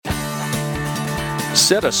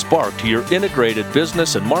Set a spark to your integrated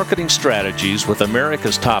business and marketing strategies with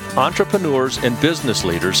America's top entrepreneurs and business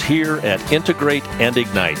leaders here at Integrate and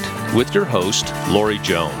Ignite with your host, Lori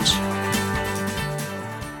Jones.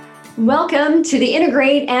 Welcome to the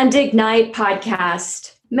Integrate and Ignite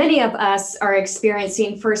podcast. Many of us are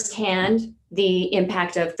experiencing firsthand the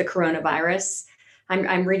impact of the coronavirus.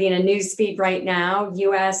 I'm reading a news feed right now.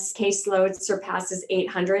 U.S. caseload surpasses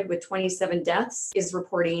 800 with 27 deaths, is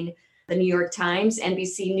reporting the New York Times.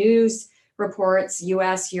 NBC News reports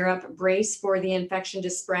U.S., Europe brace for the infection to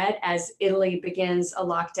spread as Italy begins a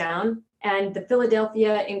lockdown. And the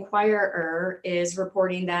Philadelphia Inquirer is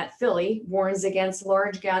reporting that Philly warns against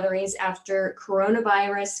large gatherings after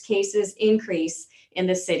coronavirus cases increase in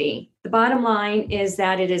the city. The bottom line is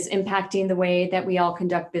that it is impacting the way that we all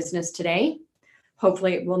conduct business today.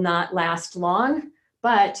 Hopefully it will not last long,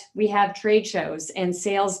 but we have trade shows and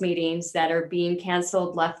sales meetings that are being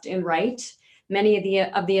canceled left and right. Many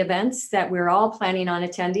of the events that we're all planning on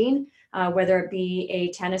attending, whether it be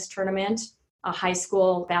a tennis tournament, a high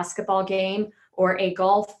school basketball game, or a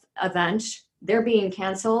golf event, they're being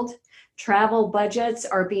canceled. Travel budgets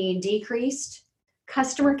are being decreased.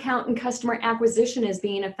 Customer count and customer acquisition is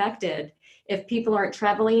being affected. If people aren't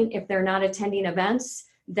traveling, if they're not attending events,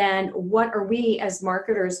 then what are we as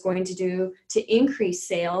marketers going to do to increase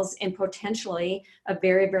sales in potentially a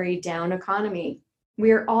very, very down economy?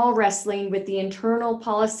 We are all wrestling with the internal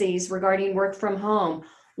policies regarding work from home.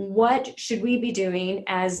 What should we be doing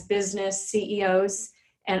as business CEOs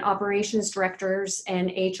and operations directors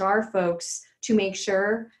and HR folks to make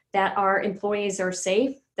sure that our employees are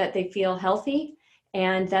safe, that they feel healthy,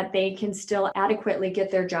 and that they can still adequately get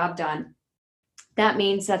their job done? That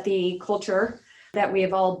means that the culture that we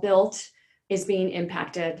have all built is being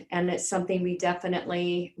impacted, and it's something we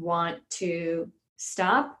definitely want to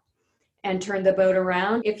stop and turn the boat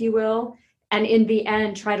around, if you will. And in the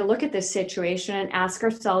end, try to look at this situation and ask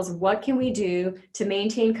ourselves, what can we do to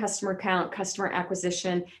maintain customer count, customer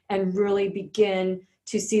acquisition, and really begin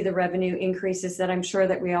to see the revenue increases that I'm sure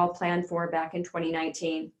that we all planned for back in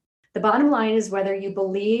 2019. The bottom line is whether you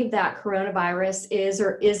believe that coronavirus is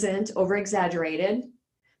or isn't over-exaggerated,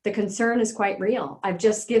 the concern is quite real. I've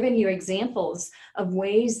just given you examples of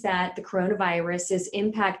ways that the coronavirus is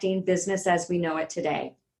impacting business as we know it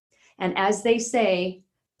today. And as they say,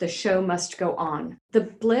 the show must go on. The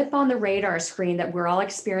blip on the radar screen that we're all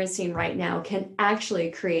experiencing right now can actually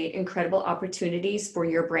create incredible opportunities for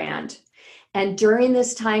your brand. And during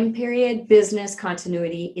this time period, business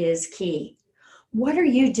continuity is key. What are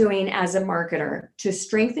you doing as a marketer to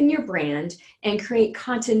strengthen your brand and create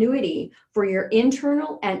continuity for your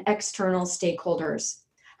internal and external stakeholders?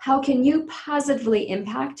 How can you positively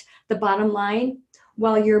impact the bottom line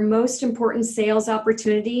while your most important sales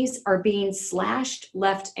opportunities are being slashed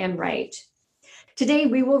left and right? Today,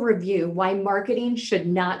 we will review why marketing should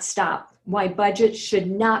not stop, why budgets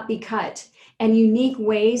should not be cut, and unique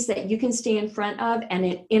ways that you can stay in front of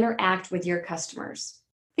and interact with your customers.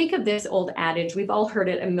 Think of this old adage, we've all heard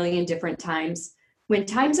it a million different times. When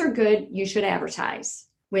times are good, you should advertise.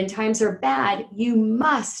 When times are bad, you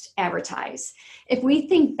must advertise. If we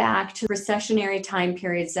think back to recessionary time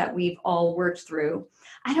periods that we've all worked through,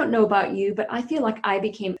 I don't know about you, but I feel like I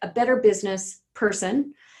became a better business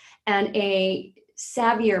person and a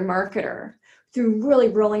savvier marketer through really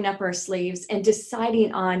rolling up our sleeves and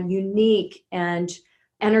deciding on unique and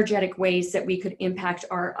energetic ways that we could impact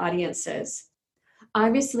our audiences.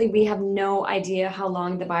 Obviously, we have no idea how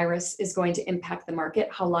long the virus is going to impact the market,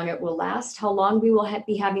 how long it will last, how long we will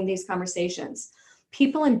be having these conversations.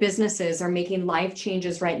 People and businesses are making life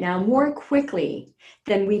changes right now more quickly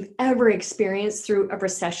than we've ever experienced through a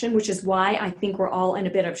recession, which is why I think we're all in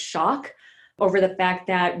a bit of shock over the fact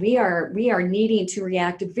that we are needing to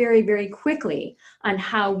react very, very quickly on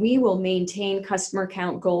how we will maintain customer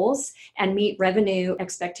count goals and meet revenue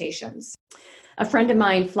expectations. A friend of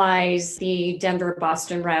mine flies the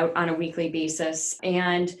Denver-Boston route on a weekly basis,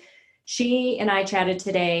 and she and I chatted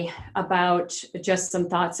today about just some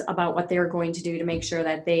thoughts about what they're going to do to make sure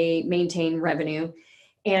that they maintain revenue.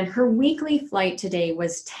 And her weekly flight today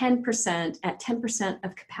was 10% at 10%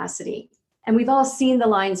 of capacity. And we've all seen the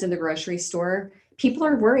lines in the grocery store. People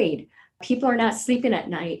are worried. People are not sleeping at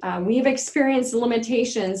night. We've experienced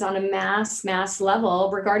limitations on a mass level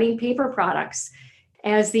regarding paper products.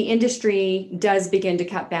 As the industry does begin to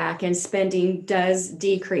cut back and spending does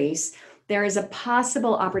decrease, there is a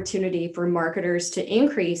possible opportunity for marketers to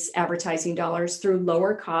increase advertising dollars through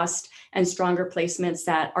lower cost and stronger placements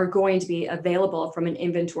that are going to be available from an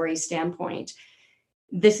inventory standpoint.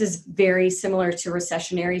 This is very similar to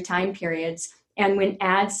recessionary time periods. And when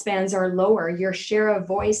ad spends are lower, your share of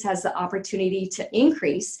voice has the opportunity to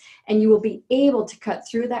increase, and you will be able to cut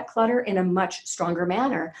through that clutter in a much stronger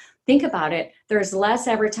manner. Think about it. There's less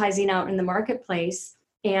advertising out in the marketplace,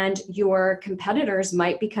 and your competitors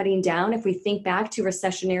might be cutting down. If we think back to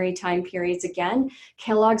recessionary time periods again,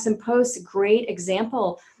 Kellogg's and Post, great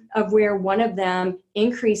example of where one of them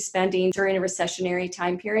increased spending during a recessionary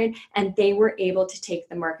time period, and they were able to take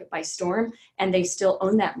the market by storm, and they still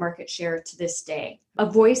own that market share to this day. A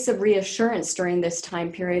voice of reassurance during this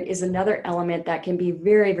time period is another element that can be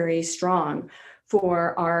very, very strong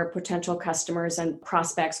for our potential customers and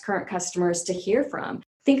prospects, current customers, to hear from.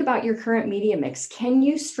 Think about your current media mix. Can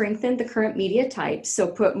you strengthen the current media type? So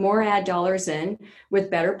put more ad dollars in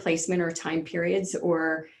with better placement or time periods,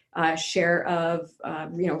 or share of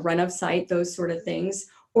run of site, those sort of things?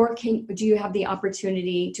 Or do you have the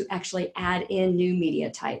opportunity to actually add in new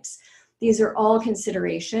media types? These are all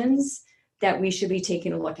considerations that we should be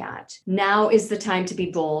taking a look at. Now is the time to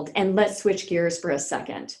be bold, and let's switch gears for a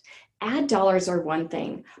second. Ad dollars are one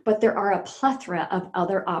thing, but there are a plethora of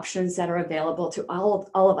other options that are available to all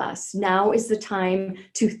of us. Now is the time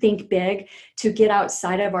to think big, to get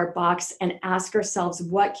outside of our box and ask ourselves,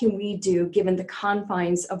 what can we do given the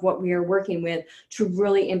confines of what we are working with to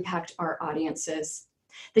really impact our audiences?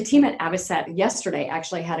 The team at Avocet yesterday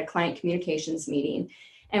actually had a client communications meeting,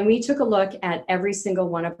 and we took a look at every single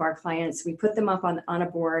one of our clients. We put them up on a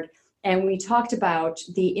board, and we talked about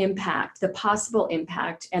the impact, the possible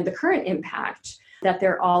impact, and the current impact that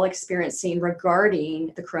they're all experiencing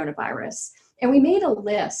regarding the coronavirus. And we made a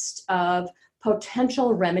list of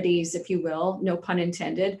potential remedies, if you will, no pun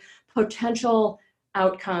intended, potential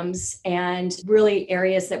outcomes, and really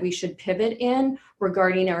areas that we should pivot in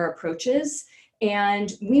regarding our approaches.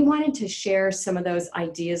 And we wanted to share some of those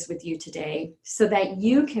ideas with you today so that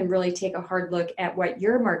you can really take a hard look at what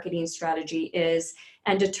your marketing strategy is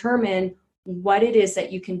and determine what it is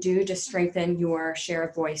that you can do to strengthen your share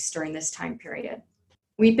of voice during this time period.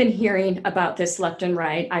 We've been hearing about this left and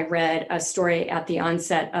right. I read a story at the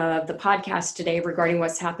onset of the podcast today regarding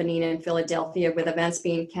what's happening in Philadelphia with events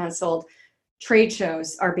being canceled. Trade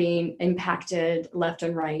shows are being impacted left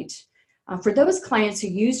and right. For those clients who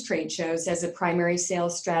use trade shows as a primary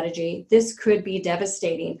sales strategy, this could be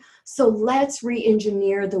devastating. So let's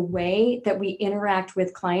re-engineer the way that we interact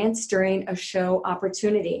with clients during a show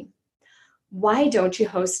opportunity. Why don't you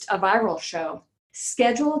host a viral show?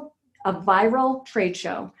 Schedule a viral trade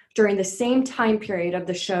show during the same time period of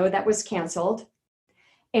the show that was canceled,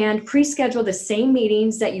 and pre-schedule the same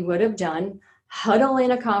meetings that you would have done. Huddle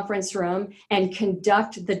in a conference room and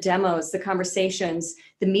conduct the demos, the conversations,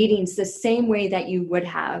 the meetings the same way that you would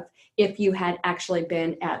have if you had actually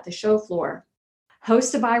been at the show floor.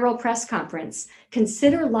 Host a viral press conference.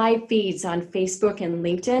 Consider live feeds on Facebook and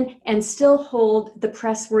LinkedIn, and still hold the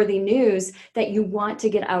press-worthy news that you want to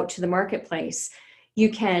get out to the marketplace.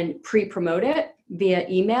 You can pre-promote it via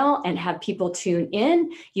email and have people tune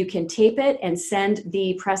in. You can tape it and send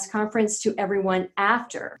the press conference to everyone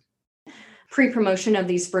after. Pre-promotion of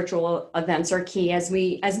these virtual events are key. As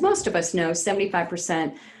most of us know,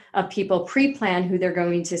 75% of people pre-plan who they're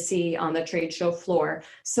going to see on the trade show floor.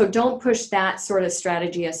 So don't push that sort of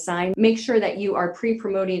strategy aside. Make sure that you are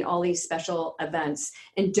pre-promoting all these special events,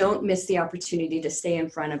 and don't miss the opportunity to stay in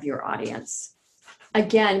front of your audience.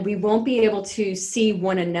 Again, we won't be able to see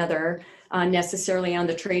one another necessarily on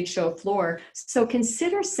the trade show floor. So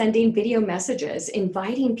consider sending video messages,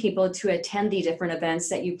 inviting people to attend the different events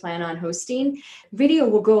that you plan on hosting. Video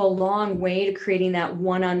will go a long way to creating that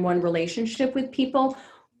one-on-one relationship with people,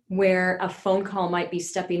 where a phone call might be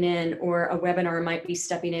stepping in or a webinar might be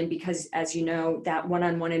stepping in, because, as you know, that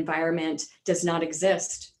one-on-one environment does not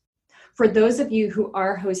exist. For those of you who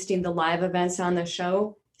are hosting the live events on the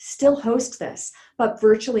show, still host this, but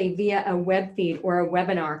virtually via a web feed or a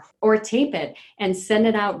webinar, or tape it and send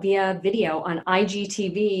it out via video on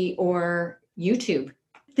IGTV or YouTube.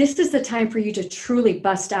 This is the time for you to truly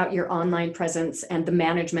bust out your online presence and the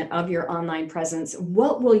management of your online presence.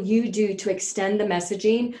 What will you do to extend the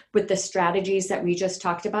messaging with the strategies that we just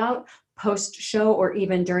talked about post-show or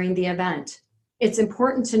even during the event? It's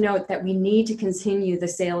important to note that we need to continue the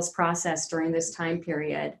sales process during this time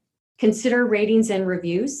period. Consider ratings and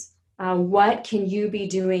reviews. What can you be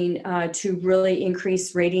doing to really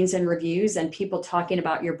increase ratings and reviews and people talking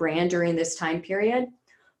about your brand during this time period?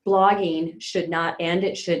 Blogging should not end,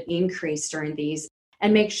 it should increase during these.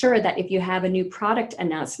 And make sure that if you have a new product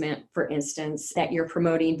announcement, for instance, that you're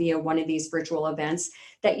promoting via one of these virtual events,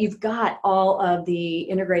 that you've got all of the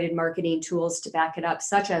integrated marketing tools to back it up,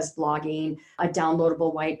 such as blogging, a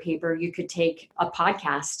downloadable white paper. You could take a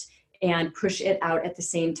podcast and push it out at the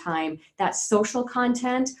same time. That social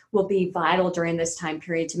content will be vital during this time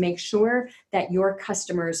period to make sure that your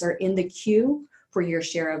customers are in the queue for your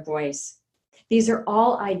share of voice. These are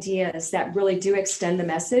all ideas that really do extend the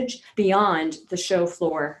message beyond the show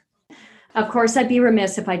floor. Of course, I'd be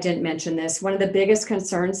remiss if I didn't mention this. One of the biggest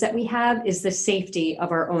concerns that we have is the safety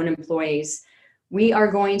of our own employees. We are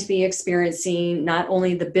going to be experiencing not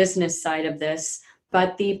only the business side of this,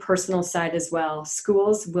 but the personal side as well.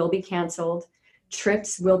 Schools will be canceled,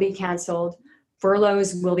 trips will be canceled,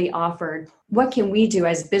 furloughs will be offered. What can we do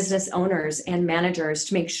as business owners and managers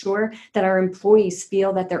to make sure that our employees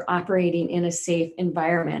feel that they're operating in a safe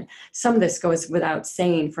environment? Some of this goes without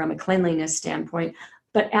saying from a cleanliness standpoint,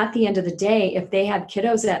 but at the end of the day, if they have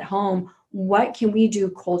kiddos at home, what can we do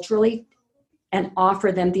culturally and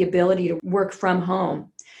offer them the ability to work from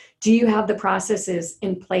home? Do you have the processes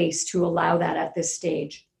in place to allow that at this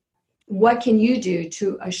stage? What can you do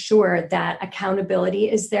to assure that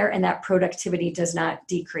accountability is there and that productivity does not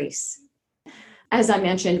decrease? As I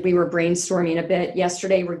mentioned, we were brainstorming a bit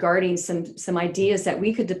yesterday regarding some ideas that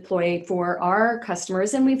we could deploy for our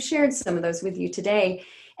customers, and we've shared some of those with you today.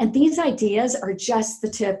 And these ideas are just the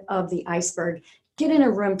tip of the iceberg. Get in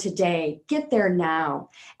a room today, get there now,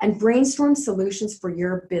 and brainstorm solutions for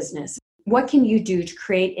your business. What can you do to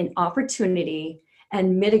create an opportunity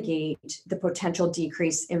and mitigate the potential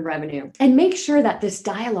decrease in revenue? And make sure that this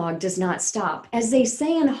dialogue does not stop. As they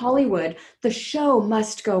say in Hollywood, the show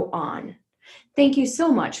must go on. Thank you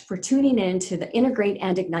so much for tuning in to the Integrate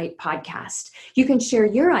and Ignite podcast. You can share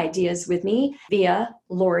your ideas with me via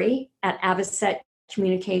Lori at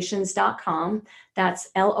avocetcommunications.com. That's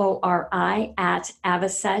LORI at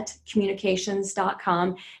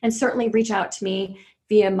avocetcommunications.com. And certainly reach out to me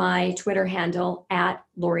via my Twitter handle at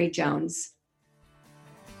Lori Jones.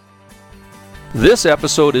 This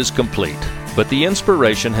episode is complete, but the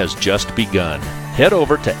inspiration has just begun. Head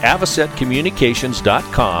over to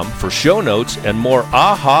avocetcommunications.com for show notes and more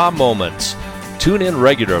aha moments. Tune in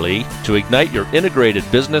regularly to ignite your integrated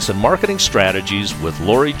business and marketing strategies with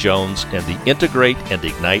Lori Jones and the Integrate and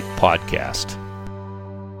Ignite podcast.